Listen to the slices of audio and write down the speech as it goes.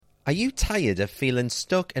Are you tired of feeling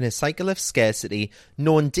stuck in a cycle of scarcity,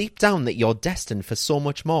 knowing deep down that you're destined for so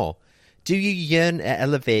much more? Do you yearn to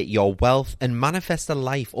elevate your wealth and manifest a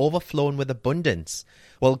life overflowing with abundance?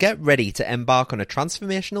 Well, get ready to embark on a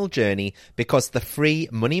transformational journey because the free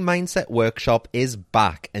Money Mindset Workshop is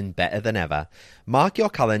back and better than ever. Mark your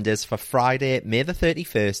calendars for Friday, May the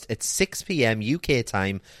 31st at 6 p.m. UK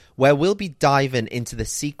time, where we'll be diving into the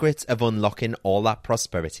secrets of unlocking all that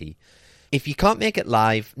prosperity. If you can't make it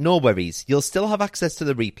live, no worries. You'll still have access to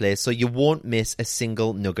the replay, so you won't miss a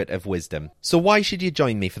single nugget of wisdom. So why should you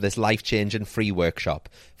join me for this life-changing free workshop?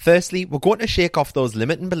 Firstly, we're going to shake off those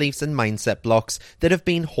limiting beliefs and mindset blocks that have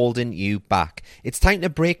been holding you back. It's time to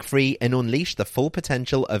break free and unleash the full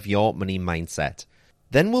potential of your money mindset.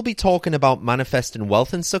 Then we'll be talking about manifesting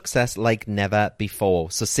wealth and success like never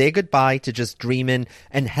before. So say goodbye to just dreaming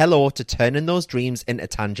and hello to turning those dreams into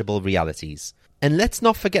tangible realities. And let's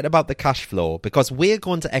not forget about the cash flow, because we're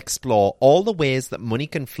going to explore all the ways that money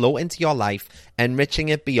can flow into your life, enriching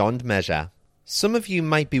it beyond measure. Some of you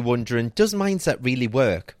might be wondering, does mindset really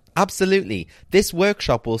work? Absolutely. This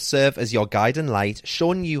workshop will serve as your guiding light,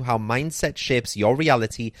 showing you how mindset shapes your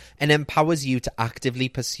reality and empowers you to actively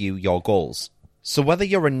pursue your goals. So whether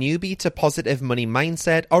you're a newbie to positive money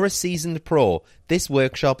mindset or a seasoned pro, this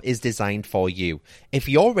workshop is designed for you. If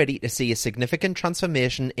you're ready to see a significant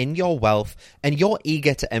transformation in your wealth and you're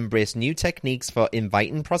eager to embrace new techniques for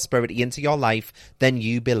inviting prosperity into your life, then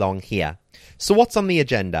you belong here. So what's on the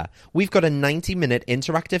agenda? We've got a 90-minute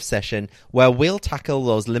interactive session where we'll tackle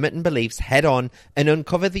those limiting beliefs head on and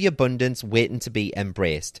uncover the abundance waiting to be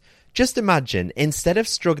embraced. Just imagine, instead of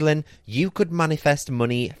struggling, you could manifest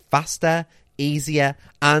money faster, easier,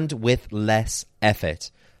 and with less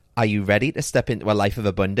effort. Are you ready to step into a life of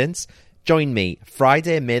abundance? Join me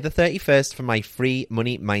Friday, May the 31st for my free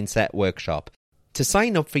Money Mindset Workshop. To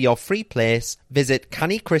sign up for your free place, visit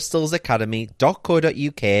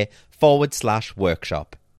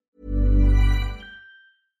cannycrystalsacademy.co.uk/workshop.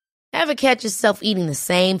 Ever catch yourself eating the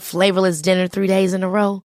same flavorless dinner 3 days in a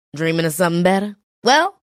row? Dreaming of something better?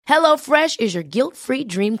 Well, HelloFresh is your guilt-free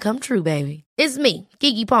dream come true, baby. It's me,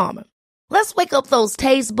 Keke Palmer. Let's wake up those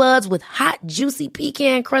taste buds with hot, juicy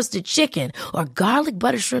pecan-crusted chicken or garlic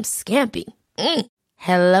butter shrimp scampi.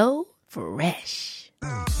 Hello Fresh.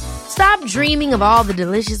 Stop dreaming of all the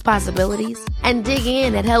delicious possibilities and dig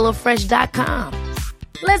in at HelloFresh.com.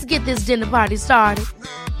 Let's get this dinner party started.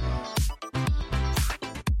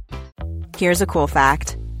 Here's a cool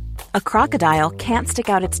fact. A crocodile can't stick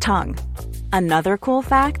out its tongue. Another cool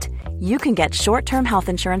fact, you can get short-term health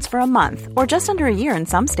insurance for a month or just under a year in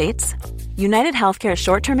some states. United Healthcare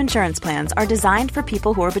short-term insurance plans are designed for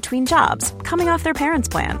people who are between jobs, coming off their parents'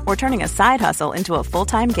 plan, or turning a side hustle into a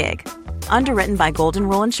full-time gig. Underwritten by Golden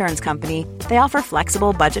Rule Insurance Company, they offer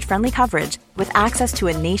flexible, budget-friendly coverage with access to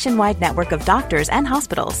a nationwide network of doctors and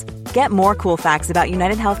hospitals. Get more cool facts about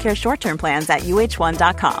United Healthcare short-term plans at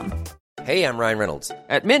uh1.com. Hey, I'm Ryan Reynolds.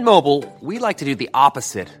 At Mint Mobile, we like to do the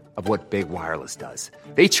opposite of what Big Wireless does.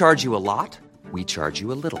 They charge you a lot. We charge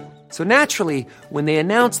you a little. So naturally, when they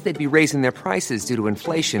announced they'd be raising their prices due to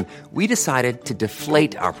inflation, we decided to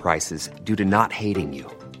deflate our prices due to not hating you.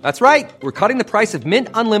 That's right. We're cutting the price of Mint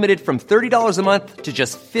Unlimited from $30 a month to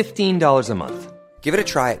just $15 a month. Give it a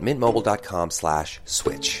try at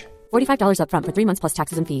mintmobile.com/switch. $45 up front for 3 months plus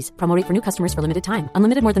taxes and fees. Promo rate for new customers for limited time.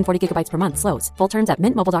 Unlimited more than 40 gigabytes per month. Slows full terms at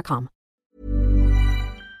mintmobile.com.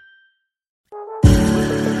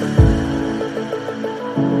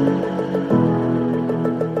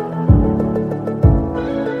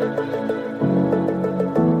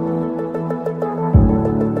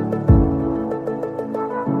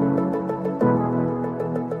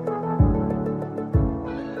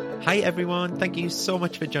 Hi everyone, thank you so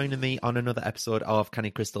much for joining me on another episode of Canny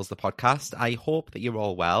Crystals, the podcast. I hope that you're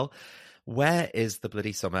all well. Where is the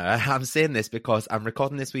bloody summer? I'm saying this because I'm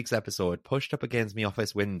recording this week's episode pushed up against my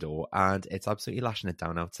office window and it's absolutely lashing it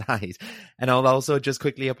down outside. And I'll also just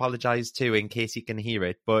quickly apologise too in case you can hear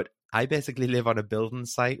it, but I basically live on a building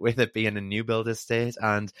site with it being a new build estate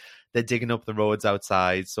and they're digging up the roads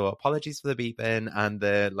outside. So apologies for the beeping and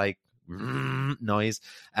the noise.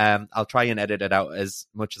 I'll try and edit it out as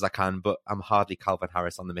much as I can, but I'm hardly Calvin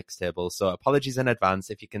Harris on the mix table, so apologies in advance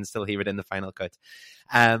if you can still hear it in the final cut.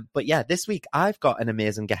 But yeah, this week I've got an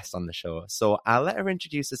amazing guest on the show, so I'll let her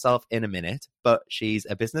introduce herself in a minute. But she's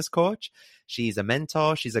a business coach, she's a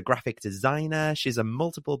mentor, she's a graphic designer, she's a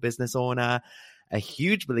multiple business owner, a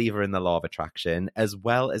huge believer in the law of attraction, as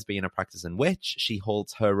well as being a practicing witch. She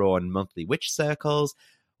holds her own monthly witch circles,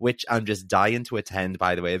 which I'm just dying to attend,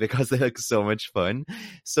 by the way, because they look so much fun.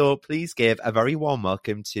 So please give a very warm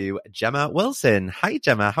welcome to Gemma Wilson. Hi,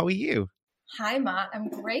 Gemma. How are you? Hi, Matt. I'm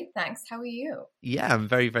great, thanks. How are you? Yeah, I'm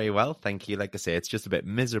very, very well, thank you. Like I say, it's just a bit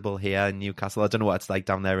miserable here in Newcastle. I don't know what it's like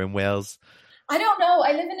down there in Wales. I don't know.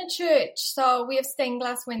 I live in a church, so we have stained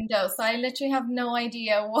glass windows, so I literally have no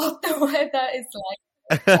idea what the weather is like.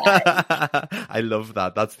 I love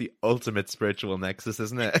that. That's the ultimate spiritual nexus,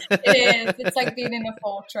 isn't it? It is. It's like being in a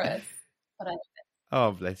fortress. But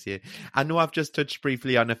Oh, bless you. I know I've just touched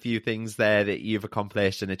briefly on a few things there that you've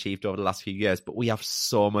accomplished and achieved over the last few years, but we have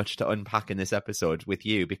so much to unpack in this episode with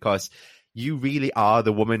you because you really are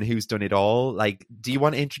the woman who's done it all. Like, do you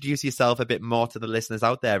want to introduce yourself a bit more to the listeners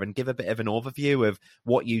out there and give a bit of an overview of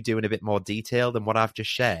what you do in a bit more detail than what I've just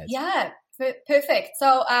shared? Yeah, perfect.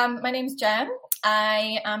 So my name's Jem.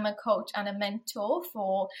 I am a coach and a mentor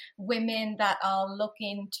for women that are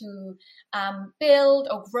looking to build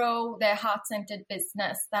or grow their heart-centered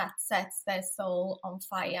business that sets their soul on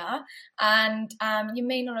fire. And you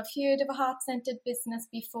may not have heard of a heart-centered business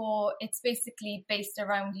before. It's basically based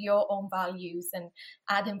around your own values and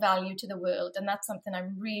adding value to the world. And that's something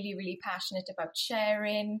I'm really, really passionate about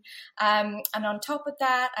sharing. And on top of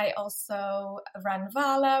that, I also run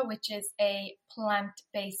Vala, which is a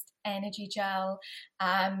plant-based energy gel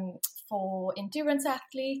for endurance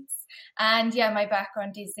athletes. And yeah, my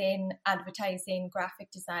background is in advertising, graphic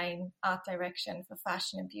design, art direction for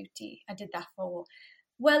fashion and beauty. I did that for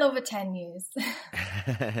well over 10 years.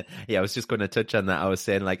 Yeah, I was just going to touch on that. I was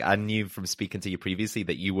saying, like, I knew from speaking to you previously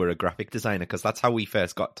that you were a graphic designer because that's how we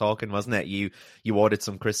first got talking, wasn't it? You ordered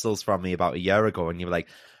some crystals from me about a year ago and you were like,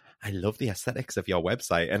 I love the aesthetics of your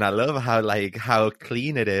website and I love how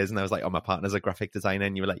clean it is. And I was like, oh, my partner's a graphic designer.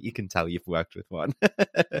 And you were like, you can tell you've worked with one.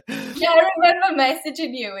 Yeah, I remember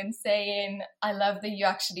messaging you and saying, I love that you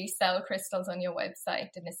actually sell crystals on your website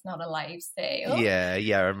and it's not a live sale. Yeah,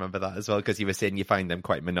 I remember that as well because you were saying you find them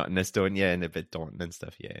quite monotonous, don't you? And a bit daunting and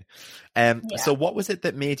stuff, yeah. So what was it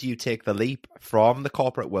that made you take the leap from the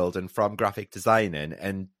corporate world and from graphic designing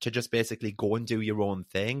and to just basically go and do your own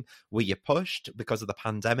thing? Were you pushed because of the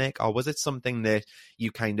pandemic? Or was it something that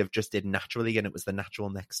you kind of just did naturally and it was the natural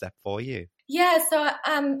next step for you? Yeah, so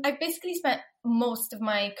I basically spent most of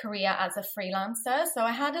my career as a freelancer. So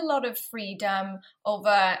I had a lot of freedom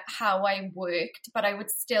over how I worked, but I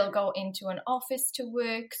would still go into an office to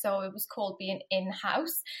work. So it was called being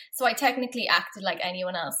in-house. So I technically acted like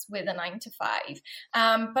anyone else with a 9 to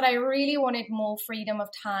 5. But I really wanted more freedom of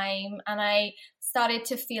time. And I started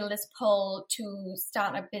to feel this pull to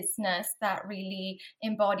start a business that really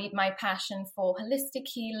embodied my passion for holistic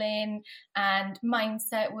healing and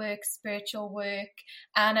mindset work, spiritual work.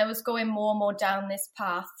 And I was going more and more down this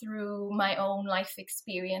path through my own life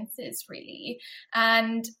experiences, really.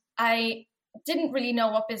 And I didn't really know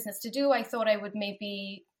what business to do. I thought I would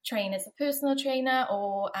maybe train as a personal trainer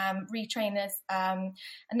or retrain as a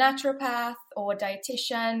naturopath or a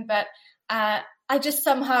dietitian. But I just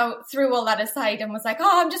somehow threw all that aside and was like,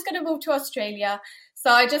 oh, I'm just going to move to Australia. So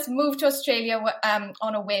I just moved to Australia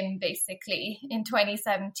on a whim, basically, in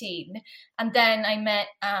 2017. And then I met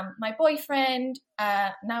my boyfriend,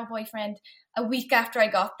 now boyfriend, a week after I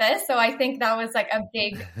got there. So I think that was like a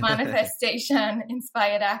big manifestation,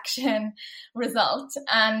 inspired action result.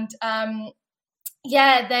 And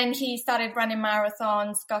yeah, then he started running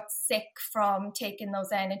marathons, got sick from taking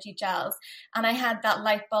those energy gels. And I had that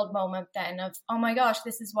light bulb moment then of, oh my gosh,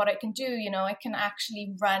 this is what I can do. You know, I can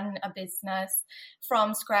actually run a business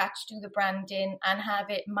from scratch, do the branding and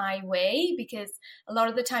have it my way. Because a lot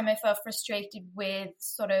of the time I felt frustrated with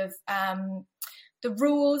sort of the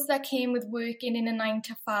rules that came with working in a 9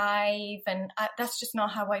 to 5. And that's just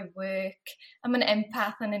not how I work. I'm an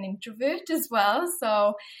empath and an introvert as well.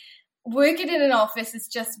 So working in an office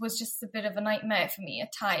was just a bit of a nightmare for me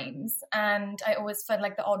at times, and I always felt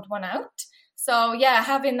like the odd one out. So yeah,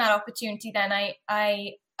 having that opportunity, then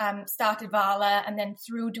I started Vala, and then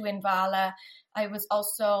through doing Vala, I was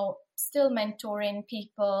also still mentoring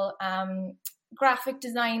people, graphic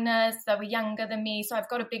designers that were younger than me. So I've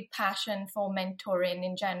got a big passion for mentoring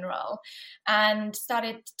in general, and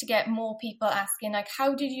started to get more people asking, like,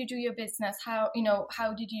 how did you do your business? How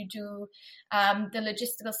did you do the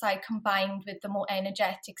logistical side combined with the more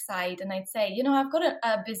energetic side? And I'd say, I've got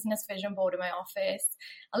a business vision board in my office.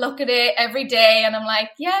 I look at it every day and I'm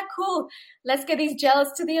like, yeah, cool. Let's get these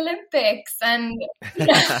gels to the Olympics. And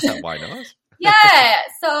why not? Yeah.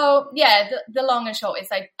 So yeah, the long and short is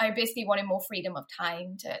I basically wanted more freedom of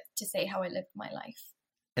time to say how I lived my life.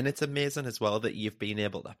 And it's amazing as well that you've been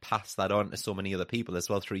able to pass that on to so many other people as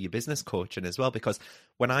well through your business coaching as well. Because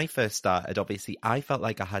when I first started, obviously, I felt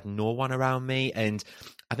like I had no one around me. And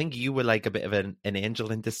I think you were like a bit of an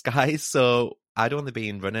angel in disguise. So I'd only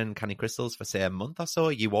been running Canny Crystals for, say, a month or so.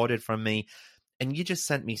 You ordered from me. And you just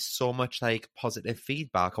sent me so much like positive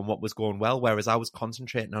feedback on what was going well, whereas I was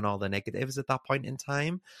concentrating on all the negatives at that point in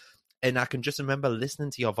time. And I can just remember listening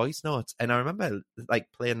to your voice notes. And I remember like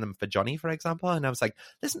playing them for Johnny, for example. And I was like,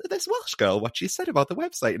 listen to this Welsh girl, what she said about the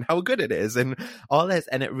website and how good it is and all this.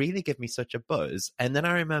 And it really gave me such a buzz. And then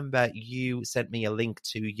I remember you sent me a link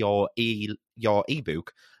to your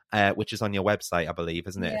ebook, which is on your website, I believe,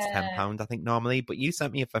 isn't it? It's £10, I think, normally. But you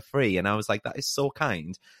sent me it for free. And I was like, that is so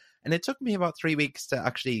kind. And it took me about 3 weeks to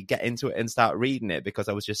actually get into it and start reading it because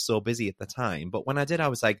I was just so busy at the time. But when I did, I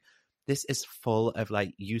was like, this is full of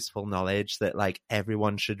like useful knowledge that like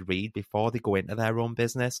everyone should read before they go into their own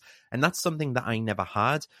business. And that's something that I never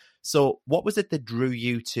had. So what was it that drew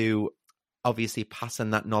you to obviously passing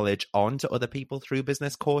that knowledge on to other people through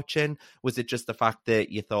business coaching? Was it just the fact that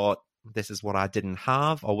you thought, this is what I didn't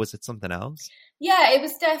have, or was it something else? Yeah, it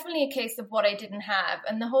was definitely a case of what I didn't have.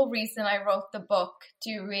 And the whole reason I wrote the book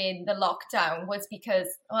during the lockdown was because,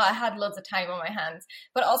 well, I had loads of time on my hands,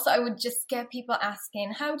 but also I would just get people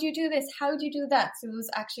asking, how do you do this? How do you do that? So it was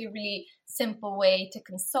actually a really simple way to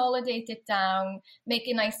consolidate it down, make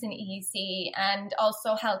it nice and easy, and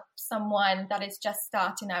also help someone that is just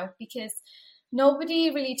starting out, because nobody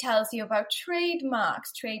really tells you about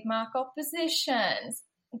trademarks, trademark oppositions.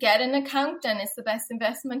 Get an accountant, it's the best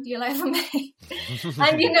investment you'll ever make.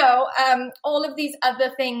 And, all of these other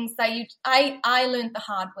things that I learned the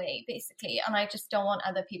hard way, basically, and I just don't want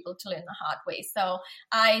other people to learn the hard way. So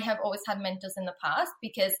I have always had mentors in the past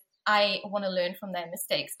because I want to learn from their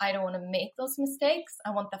mistakes. I don't want to make those mistakes.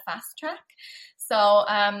 I want the fast track. So,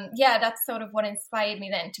 that's sort of what inspired me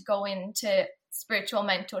then to go into spiritual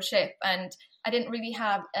mentorship. And I didn't really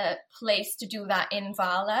have a place to do that in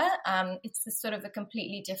Vala. It's a sort of a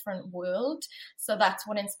completely different world. So that's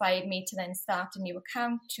what inspired me to then start a new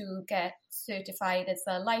account, to get certified as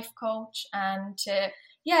a life coach, and to,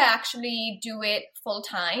 actually do it full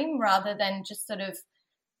time rather than just sort of,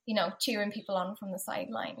 cheering people on from the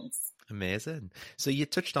sidelines. Amazing. So you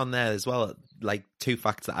touched on there as well, like 2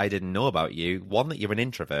 facts that I didn't know about you. One, that you're an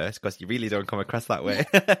introvert, because you really don't come across that way.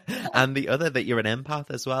 And the other, that you're an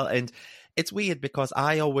empath as well. And it's weird because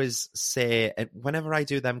I always say, whenever I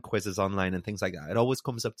do them quizzes online and things like that, it always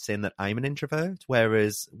comes up saying that I'm an introvert.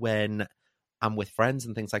 Whereas when I'm with friends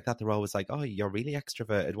and things like that, they're always like, oh, you're really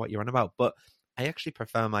extroverted, what you're on about. But I actually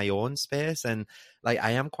prefer my own space, and like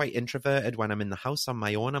I am quite introverted when I'm in the house on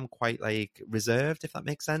my own. I'm quite like reserved, if that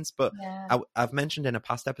makes sense. But I've mentioned in a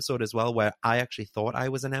past episode as well where I actually thought I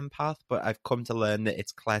was an empath, but I've come to learn that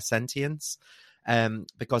it's clairsentience.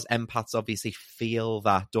 Because empaths obviously feel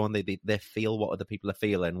that, don't they? They feel what other people are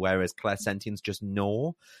feeling, whereas clairsentients just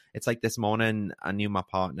know. It's like this morning, I knew my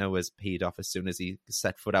partner was peed off as soon as he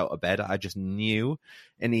set foot out of bed. I just knew,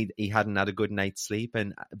 and he hadn't had a good night's sleep,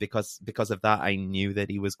 and because of that, I knew that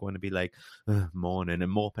he was going to be like moaning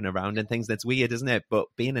and moping around and things. That's weird, isn't it? But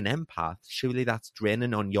being an empath, surely that's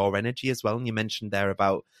draining on your energy as well. And you mentioned there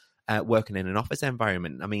about working in an office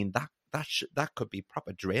environment. I mean, that could be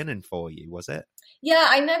proper draining for you, was it? Yeah,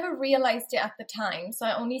 I never realized it at the time. So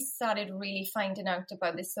I only started really finding out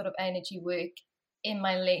about this sort of energy work in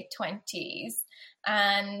my late 20s.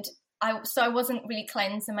 And I wasn't really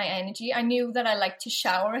cleansing my energy. I knew that I liked to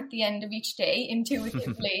shower at the end of each day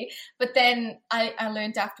intuitively, but then I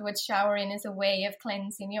learned afterwards showering is a way of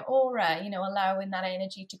cleansing your aura, allowing that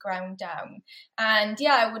energy to ground down. And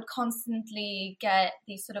I would constantly get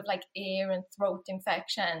these sort of like ear and throat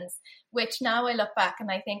infections, which now I look back and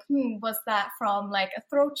I think, was that from like a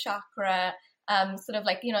throat chakra? Sort of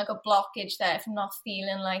like, like a blockage there from not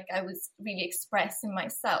feeling like I was really expressing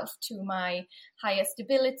myself to my highest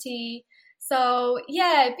ability. So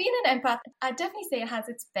being an empath, I definitely say it has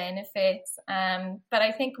its benefits. But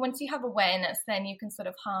I think once you have awareness, then you can sort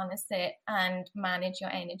of harness it and manage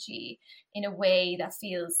your energy in a way that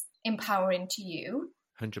feels empowering to you.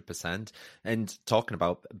 100%. And talking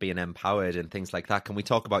about being empowered and things like that, can we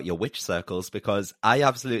talk about your witch circles? Because I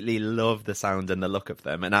absolutely love the sound and the look of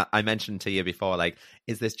them. And I mentioned to you before, like,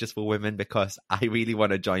 is this just for women? Because I really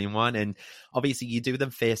want to join one. And obviously you do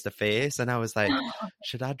them face to face. And I was like,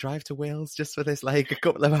 should I drive to Wales just for this, like a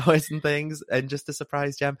couple of hours and things, and just a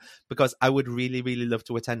surprise Gem? Because I would really, really love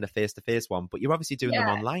to attend a face to face one. But you're obviously doing them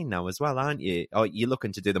online now as well, aren't you? Or you're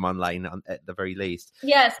looking to do them online at the very least.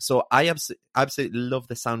 Yes. So I absolutely love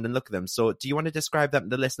the sound and look of them. So do you want to describe them to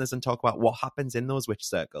the listeners and talk about what happens in those witch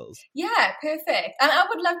circles? Yeah, perfect. And I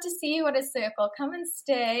would love to see you at a circle. Come and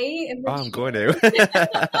stay in the I'm going to.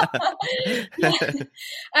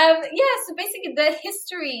 So basically the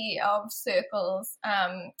history of circles,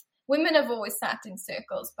 women have always sat in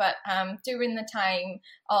circles, but during the time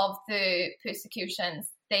of the persecutions,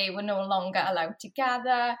 they were no longer allowed to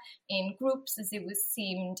gather in groups, as it was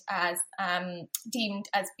deemed as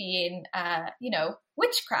being,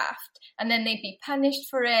 witchcraft, and then they'd be punished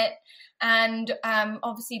for it. And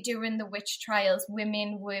obviously during the witch trials,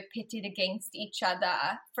 women were pitted against each other.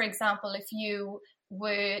 For example, if you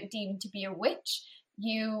were deemed to be a witch,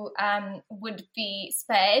 you would be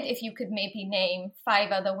spared if you could maybe name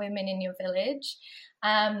 5 other women in your village.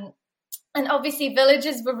 And obviously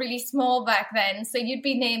villages were really small back then, so you'd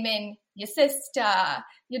be naming your sister,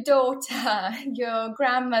 your daughter, your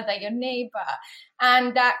grandmother, your neighbour,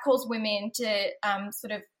 and that caused women to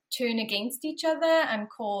sort of turn against each other and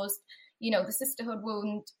caused, the sisterhood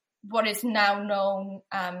wound, what is now known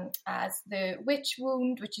as the witch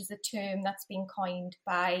wound, which is a term that's been coined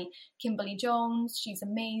by Kimberly Jones. She's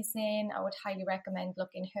amazing. I would highly recommend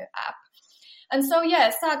looking her up. And so,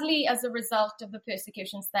 sadly, as a result of the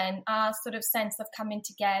persecutions then, our sort of sense of coming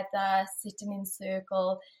together, sitting in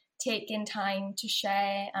circle, taking time to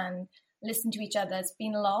share and listen to each other has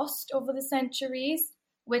been lost over the centuries,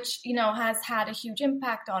 which, has had a huge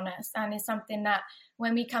impact on us and is something that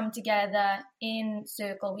when we come together in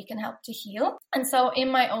circle, we can help to heal. And so in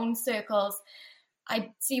my own circles,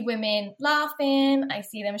 I see women laughing, I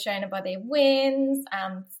see them sharing about their wins,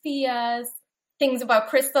 fears, things about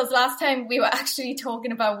crystals. Last time we were actually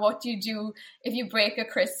talking about what you do if you break a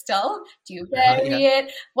crystal. Do you bury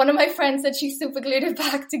it? One of my friends said she super glued it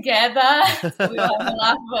back together. So we all have a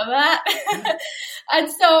laugh about that. And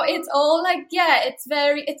so it's all like,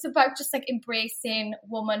 it's about just like embracing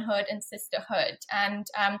womanhood and sisterhood. And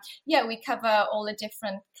we cover all the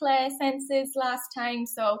different clair senses last time.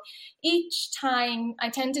 So each time I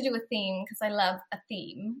tend to do a theme because I love a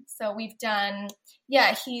theme. So we've done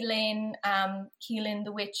healing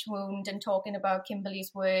the witch wound and talking about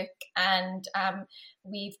Kimberly's work, and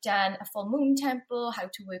we've done a full moon temple, how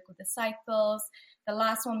to work with the cycles. The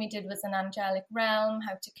last one we did was an angelic realm,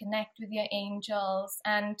 how to connect with your angels,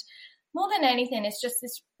 and more than anything, it's just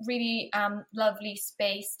this really lovely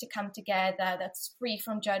space to come together that's free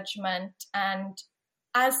from judgment. And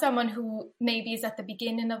as someone who maybe is at the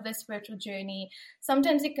beginning of their spiritual journey,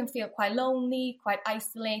 sometimes it can feel quite lonely, quite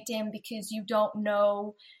isolating, because you don't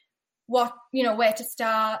know where to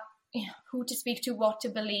start, who to speak to, what to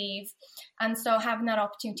believe. And so having that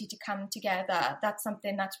opportunity to come together, that's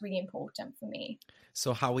something that's really important for me.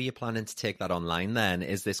 So how are you planning to take that online then?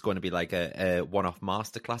 Is this going to be like a one-off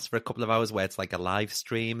masterclass for a couple of hours where it's like a live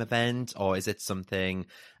stream event, or is it something,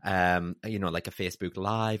 like a Facebook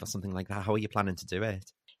Live or something like that? How are you planning to do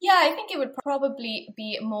it? Yeah, I think it would probably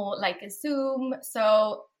be more like a Zoom.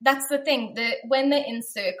 So that's the thing. When they're in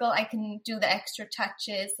circle, I can do the extra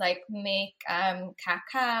touches, like make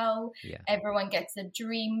cacao. Yeah. Everyone gets a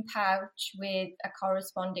dream pouch with a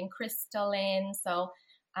corresponding crystal in. So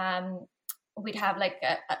we'd have like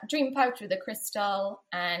a dream pouch with a crystal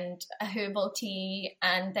and a herbal tea,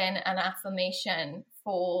 and then an affirmation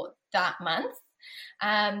for that month.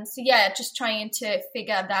 Just trying to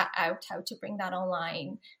figure that out, how to bring that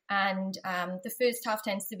online. And the first half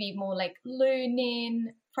tends to be more like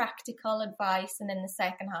learning, practical advice, and then the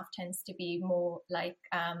second half tends to be more like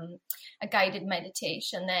a guided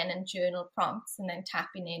meditation then, and journal prompts, and then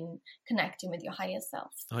tapping in, connecting with your higher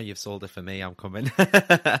self. Oh, you've sold it for me. I'm coming.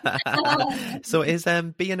 So is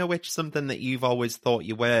being a witch something that you've always thought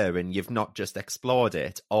you were and you've not just explored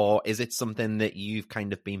it, or is it something that you've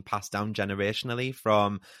kind of been passed down generationally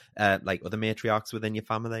from like other matriarchs within your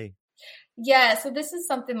family? Yeah, so this is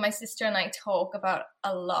something my sister and I talk about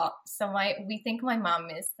a lot. So we think my mum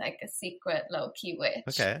is like a secret low-key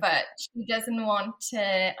witch, but she doesn't want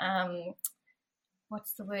to,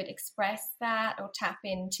 express that or tap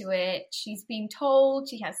into it. She's been told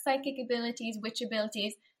she has psychic abilities, witch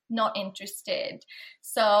abilities, not interested.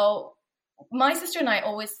 So my sister and I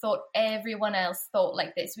always thought everyone else thought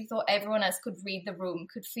like this. We thought everyone else could read the room,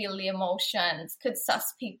 could feel the emotions, could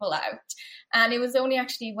suss people out. And it was only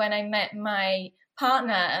actually when I met my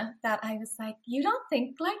partner that I was like, you don't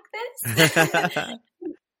think like this?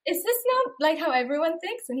 Is this not like how everyone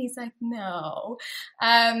thinks? And he's like, no.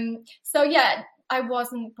 I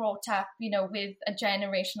wasn't brought up, with a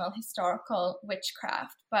generational historical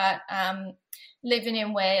witchcraft, but living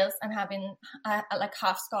in Wales and having like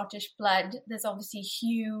half Scottish blood, there's obviously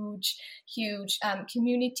huge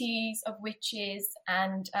communities of witches,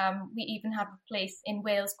 and we even have a place in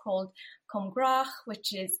Wales called Cwmgrach,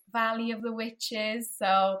 which is Valley of the Witches.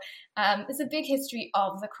 So there's a big history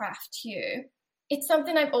of the craft here. It's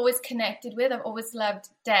something I've always connected with. I've always loved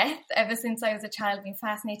death. Ever since I was a child, I've been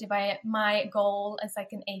fascinated by it. My goal as like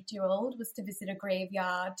an 8-year-old was to visit a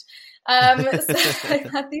graveyard. So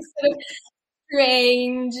I've had these sort of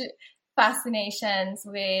strange fascinations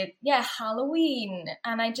with, Halloween.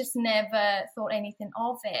 And I just never thought anything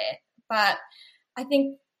of it. But I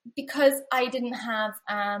think because I didn't have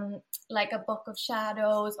like a book of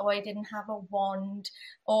shadows, or I didn't have a wand,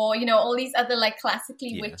 or all these other like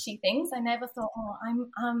classically witchy things, I never thought, oh,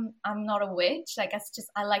 I'm not a witch. Like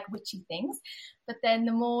I like witchy things. But then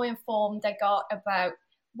the more informed I got about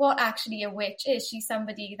what actually a witch is, she's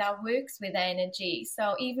somebody that works with energy.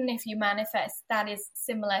 So even if you manifest, that is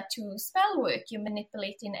similar to spell work. You're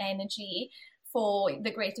manipulating energy for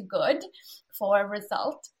the greater good, for a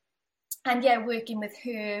result. And working with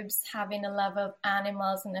herbs, having a love of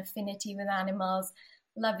animals, an affinity with animals,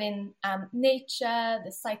 loving nature,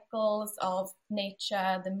 the cycles of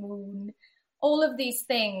nature, the moon, all of these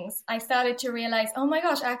things, I started to realize, oh my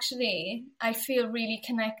gosh, actually, I feel really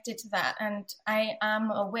connected to that. And I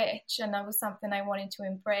am a witch, and that was something I wanted to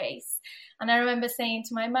embrace. And I remember saying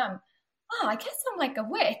to my mum, oh, I guess I'm like a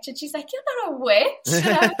witch. And she's like, you're not a witch. And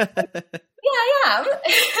I was like, yeah, I am.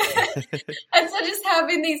 And so just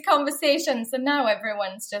having these conversations, and now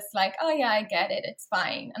everyone's just like, oh yeah, I get it, it's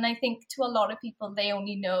fine. And I think to a lot of people, they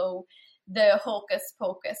only know the hocus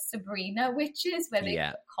pocus Sabrina witches, where they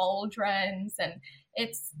put cauldrons, and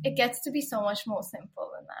it gets to be so much more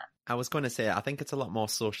simple than that. I was going to say, I think it's a lot more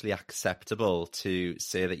socially acceptable to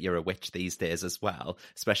say that you're a witch these days as well,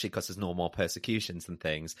 especially because there's no more persecutions and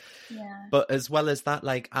things. Yeah. But as well as that,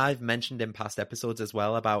 like I've mentioned in past episodes as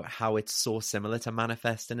well about how it's so similar to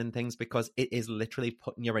manifesting and things, because it is literally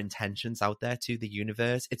putting your intentions out there to the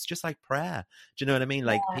universe. It's just like prayer. Do you know what I mean?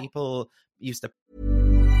 Like people used to...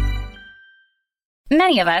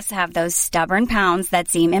 Many of us have those stubborn pounds that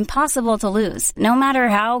seem impossible to lose, no matter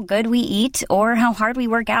how good we eat or how hard we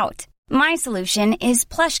work out. My solution is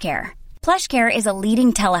PlushCare. PlushCare is a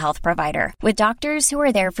leading telehealth provider with doctors who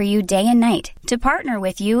are there for you day and night to partner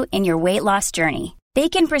with you in your weight loss journey. They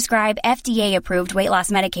can prescribe FDA-approved weight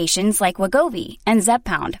loss medications like Wegovy and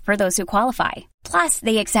Zepbound for those who qualify. Plus,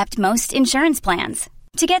 they accept most insurance plans.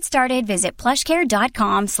 To get started, visit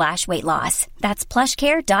plushcare.com/weightloss. That's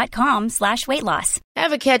plushcare.com/weightloss.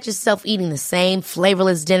 Ever catch yourself eating the same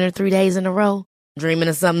flavorless dinner 3 days in a row? Dreaming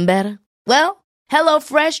of something better? Well,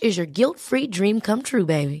 HelloFresh is your guilt-free dream come true,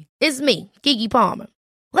 baby. It's me, Keke Palmer.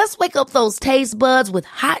 Let's wake up those taste buds with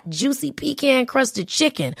hot, juicy pecan-crusted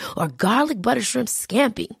chicken or garlic butter shrimp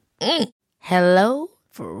scampi. Hello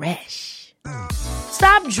Fresh.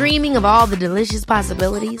 Stop dreaming of all the delicious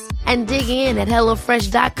possibilities and dig in at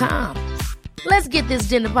HelloFresh.com. Let's get this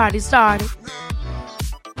dinner party started.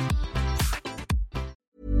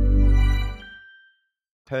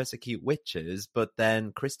 persecute witches, but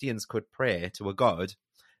then Christians could pray to a god.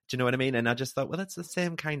 Do you know what I mean? And I just thought, well, that's the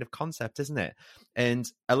same kind of concept, isn't it? And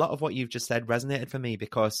a lot of what you've just said resonated for me,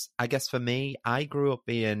 because I guess for me, I grew up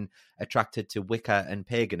being attracted to Wicca and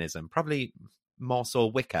paganism, probably more so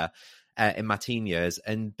Wicca in my teen years,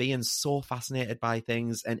 and being so fascinated by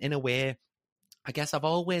things. And in a way, I guess I've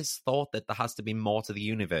always thought that there has to be more to the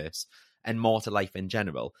universe and more to life in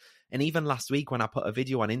general. And even last week when I put a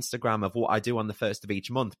video on Instagram of what I do on the first of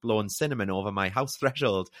each month, blowing cinnamon over my house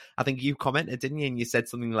threshold, I think you commented, didn't you? And you said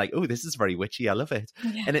something like, oh, this is very witchy, I love it.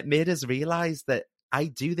 Yeah. And it made us realize that I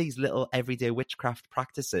do these little everyday witchcraft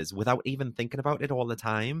practices without even thinking about it all the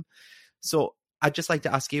time. So I'd just like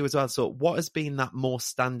to ask you as well, so what has been that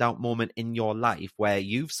most standout moment in your life where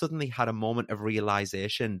you've suddenly had a moment of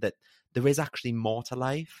realization that there is actually more to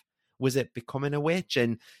life? Was it becoming a witch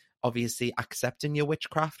and obviously accepting your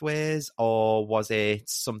witchcraft ways, or was it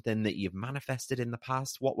something that you've manifested in the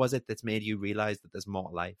past? What was it that's made you realize that there's more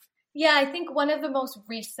to life? Yeah, I think one of the most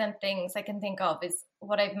recent things I can think of is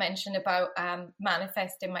what I've mentioned about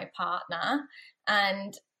manifesting my partner.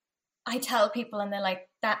 And I tell people and they're like,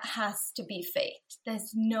 that has to be fate.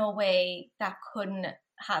 There's no way that couldn't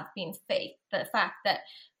have been fate. The fact that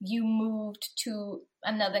you moved to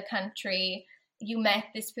another country, you met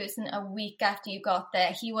this person a week after you got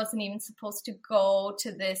there. He wasn't even supposed to go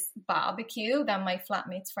to this barbecue that my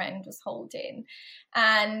flatmate's friend was holding.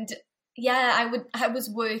 And yeah, I was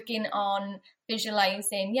working on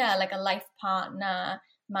visualizing, like a life partner,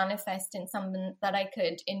 manifesting something that I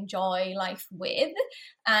could enjoy life with.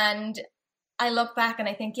 And I look back and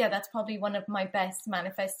I think, that's probably one of my best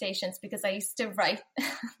manifestations, because I used to write,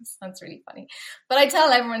 sounds really funny, but I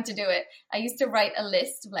tell everyone to do it. I used to write a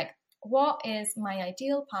list of like, what is my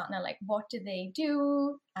ideal partner? Like, what do they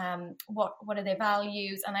do? What are their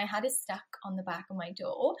values? And I had it stuck on the back of my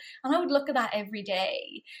door, and I would look at that every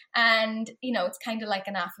day. And, it's kind of like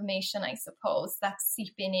an affirmation, I suppose, that's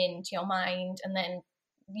seeping into your mind, and then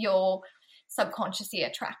you're subconsciously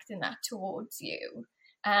attracting that towards you.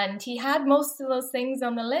 And he had most of those things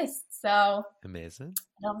on the list. So Amazing.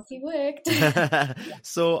 it obviously worked.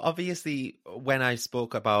 So obviously when I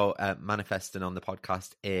spoke about manifesting on the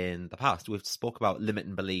podcast in the past, we've spoke about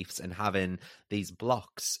limiting beliefs and having these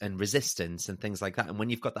blocks and resistance and things like that. And when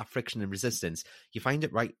you've got that friction and resistance, you find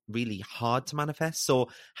it really hard to manifest. So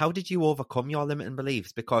how did you overcome your limiting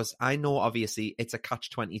beliefs? Because I know obviously it's a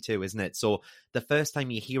catch-22, isn't it? So the first time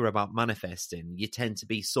you hear about manifesting, you tend to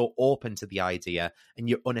be so open to the idea and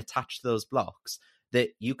you're unattached to those blocks that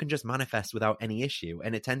you can just manifest without any issue.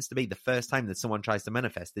 And it tends to be the first time that someone tries to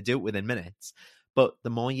manifest, they do it within minutes. But the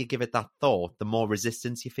more you give it that thought, the more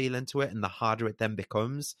resistance you feel into it and the harder it then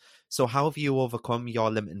becomes. So how have you overcome your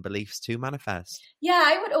limiting beliefs to manifest? Yeah,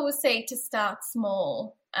 I would always say to start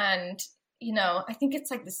small. And, you know, I think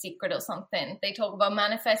it's like The Secret or something. They talk about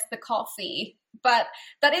manifest the coffee. But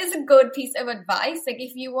that is a good piece of advice. Like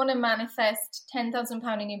if you want to manifest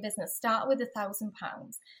 £10,000 in your business, start with £1,000.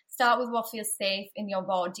 Start with what feels safe in your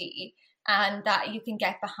body and that you can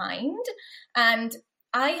get behind. And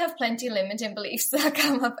I have plenty of limiting beliefs that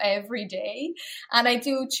come up every day. And I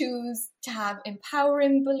do choose to have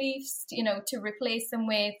empowering beliefs, you know, to replace them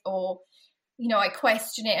with, or, you know, I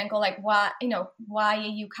question it and go like, why are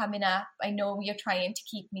you coming up? I know you're trying to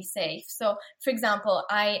keep me safe. So, for example,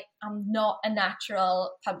 I am not a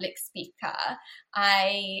natural public speaker.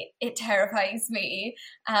 It terrifies me,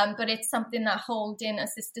 but it's something that holding a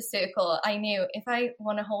sister circle, I knew if I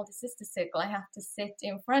want to hold a sister circle, I have to sit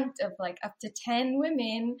in front of like up to 10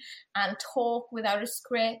 women and talk without a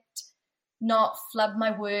script, not flub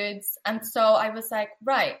my words. And so I was like,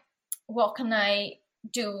 right, what can I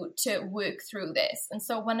do to work through this? And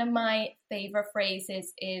so one of my favorite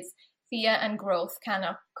phrases is fear and growth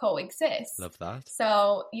cannot coexist. Love that.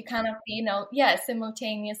 So you cannot be,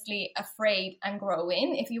 simultaneously afraid and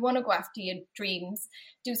growing. If you want to go after your dreams,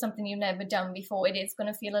 do something you've never done before, it is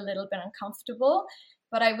going to feel a little bit uncomfortable.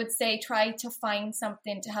 But I would say try to find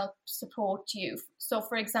something to help support you. So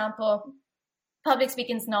for example, public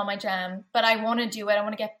speaking is not my jam, but I want to do it. I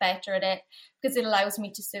want to get better at it because it allows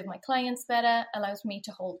me to serve my clients better, allows me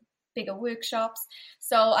to hold bigger workshops.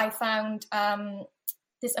 So I found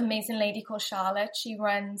this amazing lady called Charlotte. She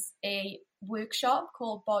runs a workshop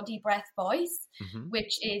called Body, Breath, Voice,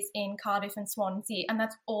 which is in Cardiff and Swansea. And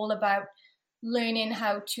that's all about learning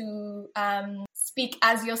how to speak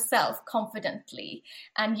as yourself confidently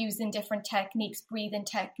and using different techniques, breathing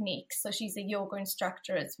techniques. So she's a yoga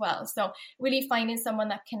instructor as well. So really finding someone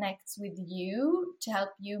that connects with you to help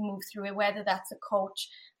you move through it, whether that's a coach,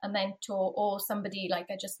 a mentor, or somebody like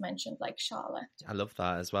I just mentioned, like Charlotte. I love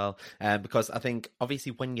that as well, because I think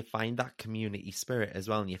obviously when you find that community spirit as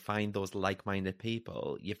well and you find those like-minded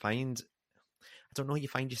people, you find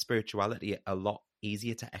your spirituality a lot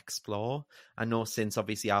easier to explore. I know since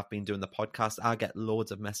obviously I've been doing the podcast, I get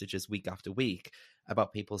loads of messages week after week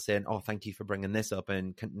about people saying, oh, thank you for bringing this up,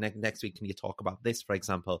 and next week can you talk about this, for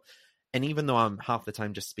example. And even though I'm half the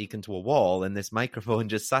time just speaking to a wall and this microphone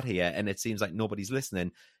just sat here and it seems like nobody's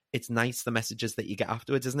listening, it's nice the messages that you get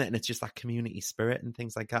afterwards, isn't it? And it's just that community spirit and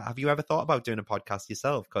things like that. Have you ever thought about doing a podcast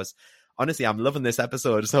yourself? Because honestly, I'm loving this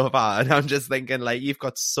episode so far, and I'm just thinking like you've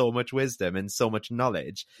got so much wisdom and so much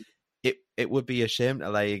knowledge. It would be a shame to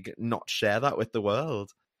like not share that with the world.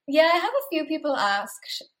 Yeah, I have a few people ask,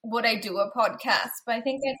 would I do a podcast? But I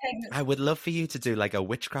think I would love for you to do like a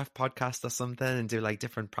witchcraft podcast or something and do like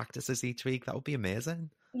different practices each week. That would be amazing.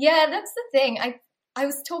 Yeah, that's the thing. I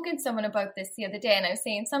was talking to someone about this the other day, and I was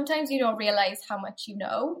saying sometimes you don't realize how much you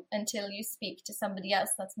know until you speak to somebody else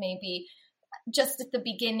that's maybe just at the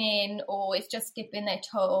beginning or is just dipping their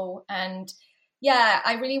toe. And yeah,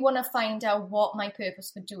 I really want to find out what my purpose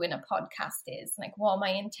for doing a podcast is, like what my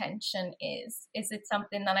intention is. Is it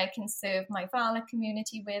something that I can serve my Vala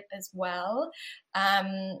community with as well?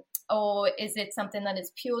 Or is it something that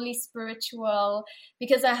is purely spiritual?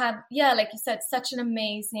 Because I have, like you said, such an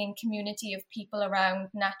amazing community of people around,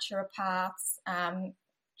 naturopaths,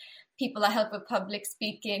 people that help with public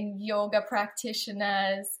speaking, yoga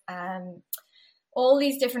practitioners, all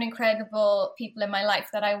these different incredible people in my life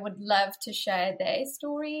that I would love to share their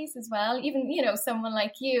stories as well. Even, someone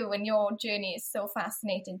like you and your journey is so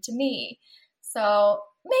fascinating to me. So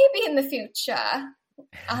maybe in the future,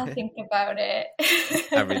 I'll think about it.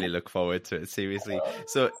 I really look forward to it, seriously.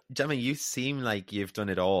 So, Gemma, you seem like you've done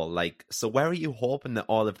it all. Like, so where are you hoping that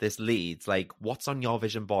all of this leads? Like, what's on your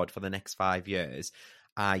vision board for the next 5 years?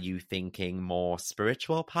 Are you thinking more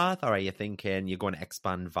spiritual path, or are you thinking you're going to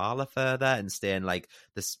expand Vala further and stay in like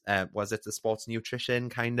this, was it the sports nutrition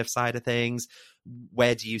kind of side of things?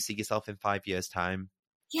 Where do you see yourself in 5 years' time?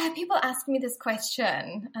 Yeah, people ask me this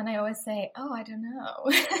question and I always say, oh, I don't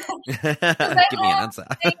know. Give me an answer.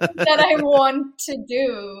 Things that I want to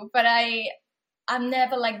do, but I'm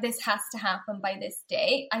never like, this has to happen by this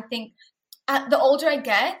day. I think the older I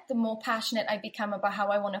get, the more passionate I become about how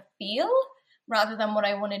I want to feel rather than what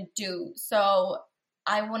I want to do. So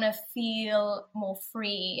I want to feel more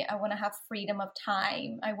free. I want to have freedom of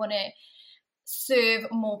time. I want to serve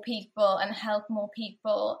more people and help more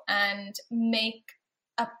people and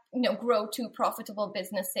grow two profitable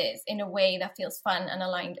businesses in a way that feels fun and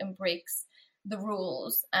aligned and breaks the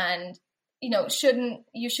rules. And you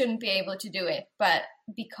shouldn't be able to do it, but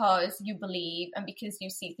because you believe and because you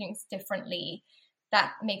see things differently,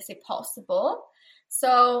 that makes it possible.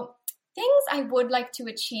 So things I would like to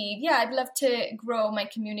achieve, I'd love to grow my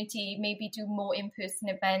community, maybe do more in-person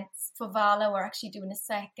events. For Vala, we're actually doing a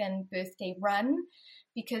second birthday run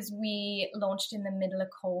because we launched in the middle of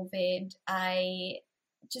COVID. I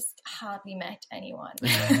just hardly met anyone.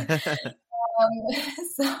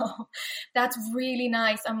 So that's really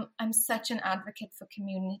nice. I'm such an advocate for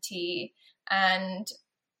community and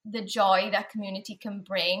the joy that community can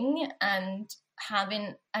bring, and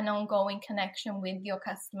having an ongoing connection with your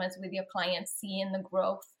customers, with your clients, seeing the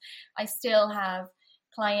growth. I still have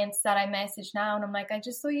clients that I message now and I'm like, I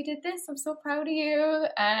just saw you did this. I'm so proud of you.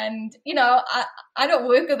 And, I don't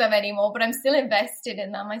work with them anymore, but I'm still invested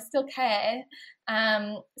in them. I still care.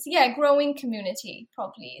 Growing community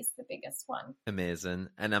probably is the biggest one. Amazing.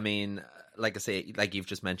 And I mean, like I say, like you've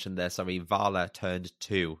just mentioned there, Vala turned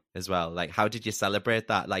 2 as well. Like, how did you celebrate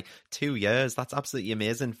that? Like 2 years, that's absolutely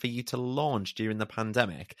amazing for you to launch during the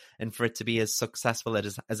pandemic and for it to be as successful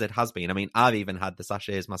as it has been. I mean, I've even had the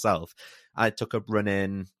sachets myself. I took up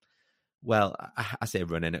running. Well, I say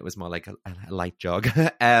running, it was more like a light jog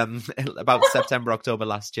about September, October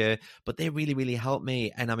last year, but they really, really helped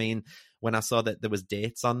me. And I mean, when I saw that there was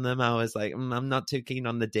dates on them, I was like, I'm not too keen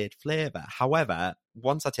on the date flavor. However,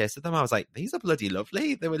 once I tasted them, I was like, these are bloody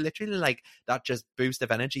lovely. They were literally like that just boost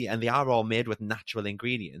of energy, and they are all made with natural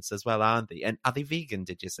ingredients as well, aren't they? And are they vegan,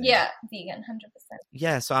 did you say? Yeah, vegan, 100%.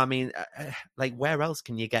 Yeah, so I mean, like where else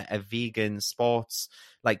can you get a vegan sports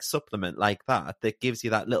like supplement like that gives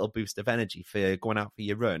you that little boost of energy for going out for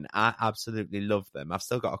your run? I absolutely love them. I've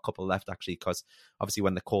still got a couple left actually, because obviously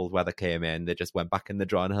when the cold weather came in, they just went back in the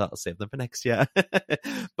drawer, and I'll save them for next year.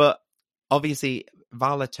 But obviously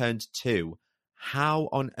Vala turned 2. How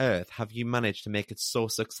on earth have you managed to make it so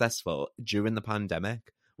successful during the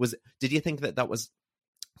pandemic? Did you think that was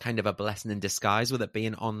kind of a blessing in disguise with it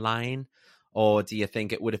being online? Or do you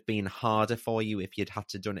think it would have been harder for you if you'd had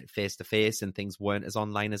to done it face to face and things weren't as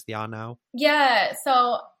online as they are now? Yeah,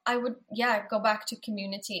 so I would, go back to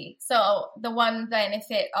community. So the one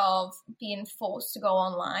benefit of being forced to go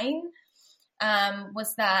online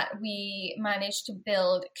was that we managed to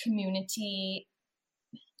build community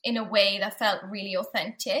in a way that felt really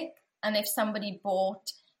authentic. And if somebody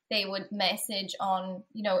bought, they would message on,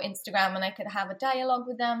 Instagram, and I could have a dialogue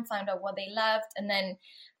with them, find out what they loved. And then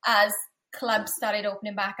as clubs started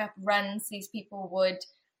opening back up, runs, these people would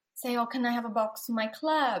say, oh, can I have a box for my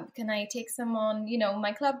club? Can I take some on,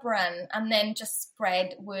 my club run? And then just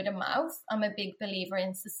spread word of mouth. I'm a big believer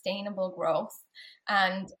in sustainable growth,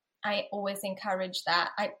 and I always encourage that.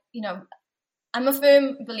 I'm a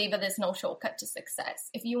firm believer there's no shortcut to success.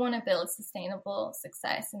 If you want to build sustainable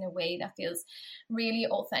success in a way that feels really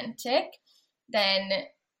authentic, then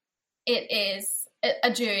it is a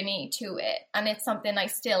journey to it. And it's something I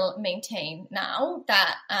still maintain now,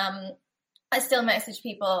 that I still message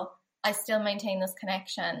people, I still maintain those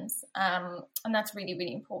connections. And that's really,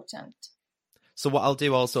 really important. So what I'll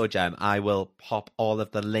do also, Gem, I will pop all of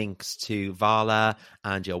the links to Vala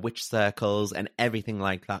and your witch circles and everything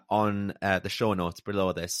like that on the show notes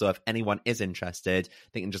below this. So if anyone is interested,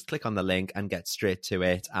 they can just click on the link and get straight to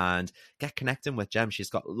it and get connecting with Gem. She's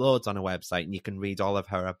got loads on her website, and you can read all of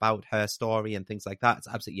her about her story and things like that. It's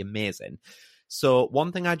absolutely amazing. So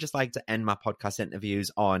one thing I just like to end my podcast interviews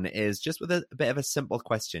on is just with a bit of a simple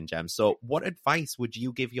question, Gem. So what advice would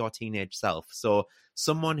you give your teenage self? So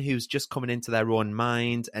someone who's just coming into their own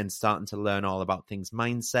mind and starting to learn all about things,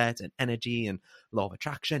 mindset and energy and law of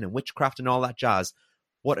attraction and witchcraft and all that jazz.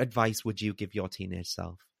 What advice would you give your teenage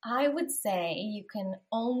self? I would say you can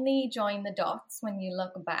only join the dots when you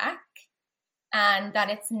look back, and that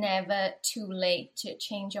it's never too late to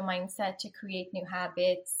change your mindset, to create new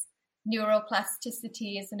habits.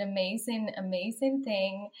 Neuroplasticity is an amazing, amazing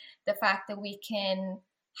thing. The fact that we can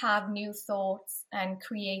have new thoughts and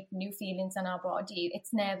create new feelings in our body.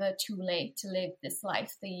 It's never too late to live this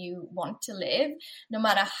life that you want to live, no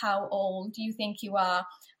matter how old you think you are.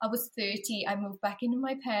 I was 30. I moved back into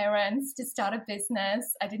my parents to start a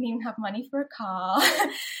business. I didn't even have money for a car.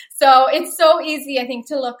 So it's so easy, I think,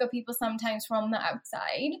 to look at people sometimes from the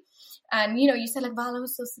outside. And, you know, you said like, Vala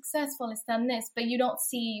was so successful, it's done this, but you don't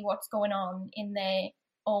see what's going on in their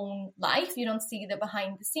own life. You don't see the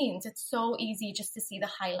behind the scenes. It's so easy just to see the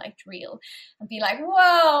highlight reel and be like,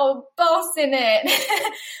 whoa, boss in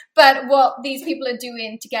it. But what these people are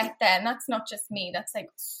doing to get there, and that's not just me, that's like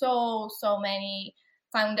so many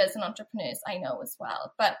founders and entrepreneurs I know as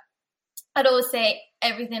well. But I'd always say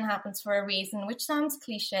everything happens for a reason, which sounds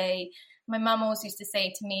cliche. My mum always used to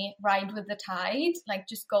say to me, ride with the tide, like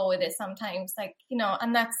just go with it sometimes, like, you know,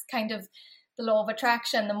 and that's kind of the law of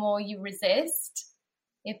attraction. The more you resist,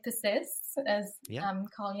 it persists, as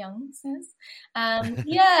Carl Jung says.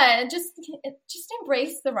 Just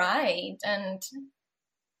embrace the ride and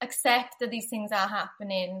accept that these things are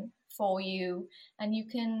happening for you, and you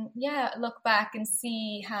can look back and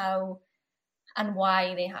see how and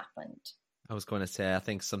why they happened. I was going to say, I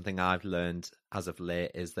think something I've learned as of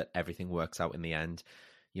late is that everything works out in the end.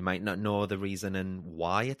 You might not know the reason and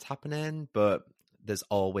why it's happening, but there's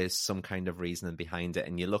always some kind of reasoning behind it.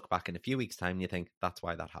 And you look back in a few weeks' time and you think, that's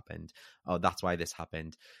why that happened. Oh, that's why this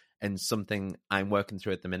happened. And something I'm working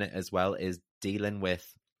through at the minute as well is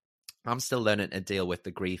I'm still learning to deal with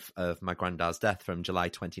the grief of my granddad's death from July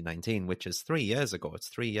 2019, which is 3 years ago. It's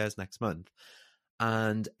 3 years next month.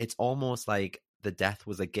 And it's almost like the death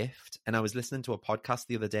was a gift. And I was listening to a podcast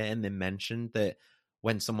the other day and they mentioned that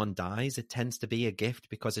when someone dies, it tends to be a gift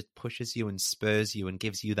because it pushes you and spurs you and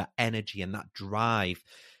gives you that energy and that drive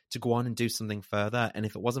to go on and do something further. And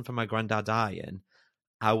if it wasn't for my granddad dying,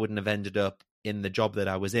 I wouldn't have ended up in the job that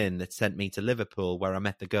I was in that sent me to Liverpool, where I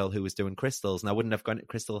met the girl who was doing crystals, and I wouldn't have gone to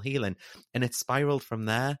crystal healing. And it spiraled from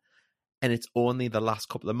there. And it's only the last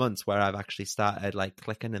couple of months where I've actually started like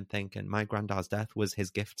clicking and thinking, my granddad's death was his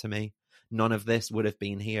gift to me. None of this would have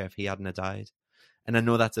been here if he hadn't have died. And I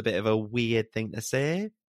know that's a bit of a weird thing to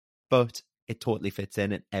say, but it totally fits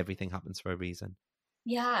in and everything happens for a reason.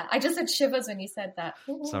 Yeah, I just had shivers when you said that.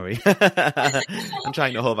 Sorry. I'm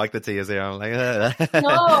trying to hold back the tears here. I'm like,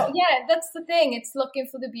 No, yeah, that's the thing. It's looking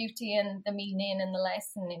for the beauty and the meaning and the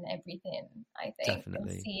lesson in everything, I think.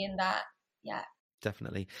 Definitely. And seeing that,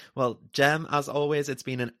 Definitely. Well, Jem, as always, it's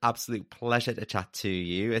been an absolute pleasure to chat to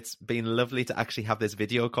you. It's been lovely to actually have this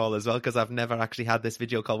video call as well, because I've never actually had this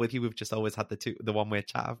video call with you. We've just always had the one-way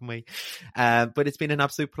chat, haven't we? But it's been an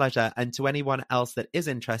absolute pleasure. And to anyone else that is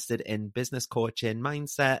interested in business coaching,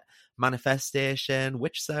 mindset, manifestation,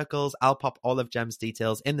 witch circles, I'll pop all of Jem's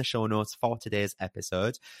details in the show notes for today's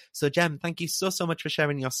episode. So Jem, thank you so much for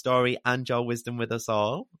sharing your story and your wisdom with us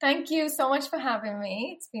all. Thank you so much for having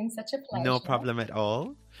me. It's been such a pleasure. No problem at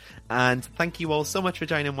all. And thank you all so much for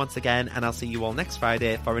joining once again, and I'll see you all next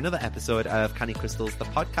Friday for another episode of Canny Crystals, the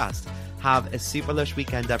podcast. Have a super lush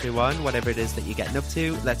weekend, everyone. Whatever it is that you're getting up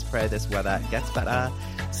to, let's pray this weather gets better.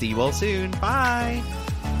 See you all soon. Bye.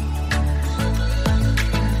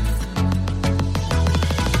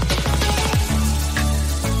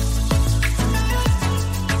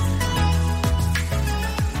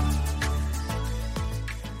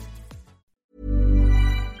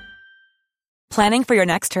 Planning for your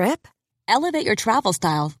next trip? Elevate your travel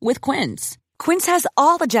style with Quince. Quince has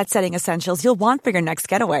all the jet-setting essentials you'll want for your next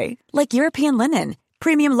getaway, like European linen,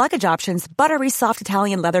 premium luggage options, buttery soft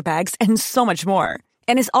Italian leather bags, and so much more.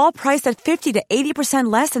 And is all priced at 50 to 80%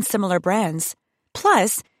 less than similar brands.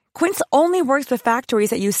 Plus, Quince only works with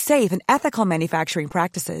factories that use safe and ethical manufacturing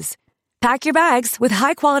practices. Pack your bags with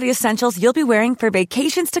high-quality essentials you'll be wearing for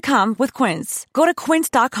vacations to come with Quince. Go to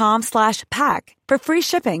quince.com/pack for free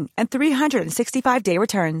shipping and 365-day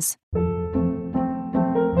returns.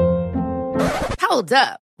 Hold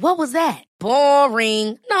up. What was that?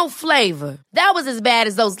 Boring. No flavor. That was as bad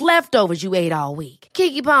as those leftovers you ate all week.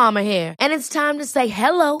 Keke Palmer here. And it's time to say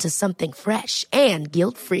hello to something fresh and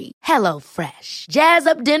guilt-free. Hello Fresh. Jazz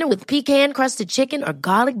up dinner with pecan-crusted chicken or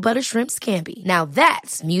garlic butter shrimp scampi. Now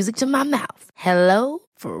that's music to my mouth. Hello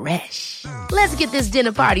Fresh. Let's get this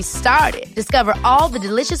dinner party started. Discover all the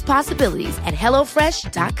delicious possibilities at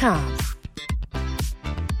HelloFresh.com.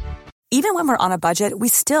 Even when we're on a budget, we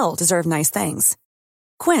still deserve nice things.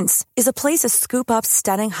 Quince is a place to scoop up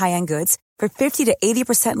stunning high-end goods for 50 to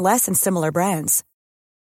 80% less than similar brands.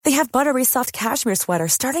 They have buttery soft cashmere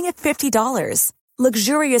sweaters starting at $50,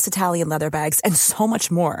 luxurious Italian leather bags, and so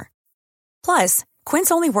much more. Plus,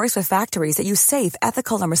 Quince only works with factories that use safe,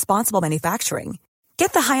 ethical, and responsible manufacturing.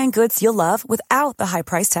 Get the high-end goods you'll love without the high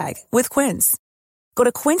price tag with Quince. Go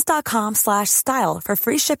to quince.com/style for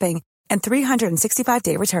free shipping and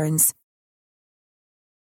 365-day returns.